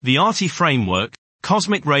The ARTI Framework,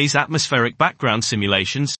 Cosmic Rays Atmospheric Background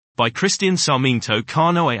Simulations, by Cristian Sarmiento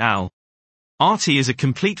Cano et al. ARTI is a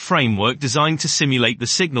complete framework designed to simulate the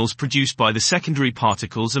signals produced by the secondary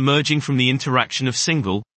particles emerging from the interaction of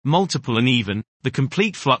single, multiple and even, the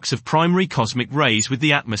complete flux of primary cosmic rays with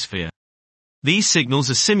the atmosphere. These signals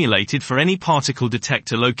are simulated for any particle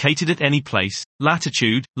detector located at any place,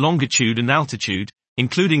 latitude, longitude and altitude,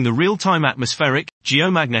 including the real-time atmospheric,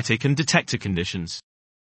 geomagnetic and detector conditions.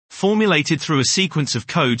 Formulated through a sequence of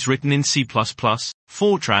codes written in C++,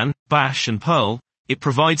 Fortran, Bash and Perl, it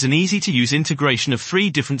provides an easy-to-use integration of three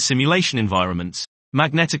different simulation environments: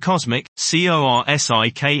 Magnetocosmic,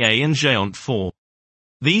 CORSIKA and Géant 4.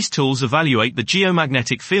 These tools evaluate the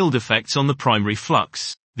geomagnetic field effects on the primary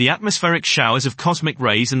flux, the atmospheric showers of cosmic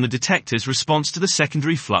rays and the detector's response to the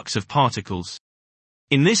secondary flux of particles.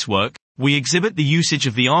 In this work, we exhibit the usage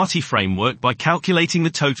of the ARTI framework by calculating the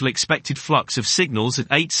total expected flux of signals at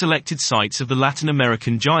 8 selected sites of the Latin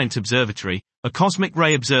American Giant Observatory, a cosmic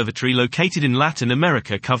ray observatory located in Latin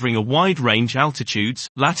America covering a wide range altitudes,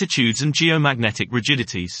 latitudes and geomagnetic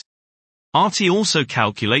rigidities. ARTI also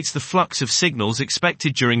calculates the flux of signals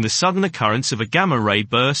expected during the sudden occurrence of a gamma-ray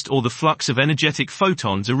burst or the flux of energetic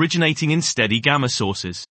photons originating in steady gamma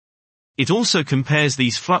sources. It also compares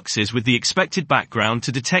these fluxes with the expected background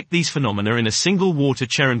to detect these phenomena in a single water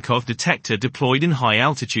Cherenkov detector deployed in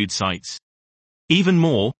high-altitude sites. Even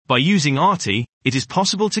more, by using ARTI, it is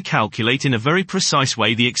possible to calculate in a very precise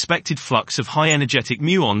way the expected flux of high-energetic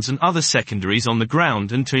muons and other secondaries on the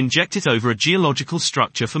ground and to inject it over a geological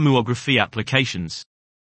structure for muography applications.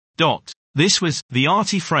 This was the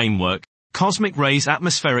ARTI Framework, Cosmic Rays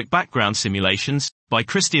Atmospheric Background Simulations, by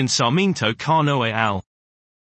Cristian Sarmiento Cano et al.